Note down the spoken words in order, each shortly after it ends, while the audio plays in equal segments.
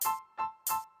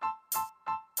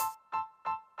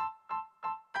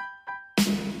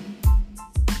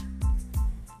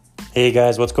Hey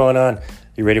guys, what's going on?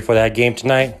 You ready for that game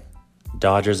tonight?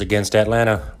 Dodgers against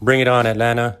Atlanta. Bring it on,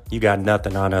 Atlanta. You got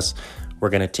nothing on us. We're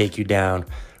going to take you down.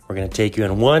 We're going to take you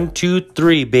in 1, 2,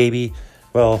 3, baby.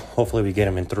 Well, hopefully we get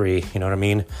them in 3. You know what I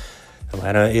mean?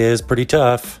 Atlanta is pretty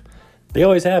tough. They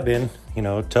always have been.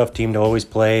 Tough team to always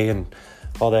play and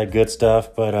all that good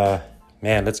stuff. But,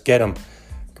 man, let's get them.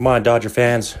 Come on, Dodger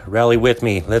fans. Rally with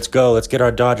me. Let's go. Let's get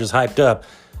our Dodgers hyped up.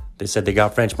 They said they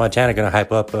got French Montana going to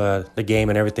hype up the game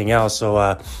and everything else. So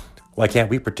why can't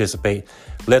we participate?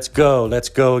 Let's go. Let's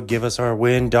go. Give us our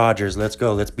win, Dodgers. Let's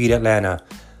go. Let's beat Atlanta.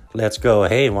 Let's go.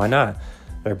 Hey, why not?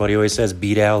 Everybody always says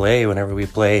beat LA whenever we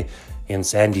play in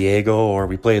San Diego or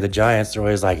we play the Giants. They're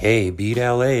always like, hey, beat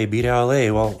LA, beat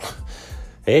LA. Well,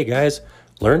 hey, guys,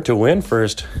 learn to win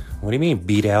first. What do you mean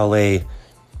beat LA? You're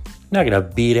not going to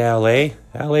beat LA.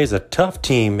 LA's a tough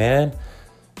team, man.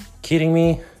 Kidding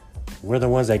me? We're the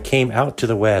ones that came out to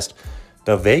the West.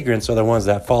 The Vagrants are the ones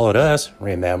that followed us,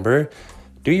 remember?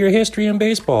 Do your history in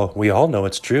baseball. We all know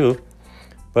it's true.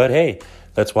 But hey,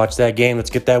 let's watch that game.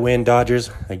 Let's get that win, Dodgers.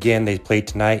 Again, they played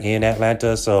tonight in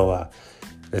Atlanta, so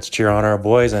let's cheer on our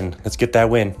boys and let's get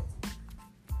that win.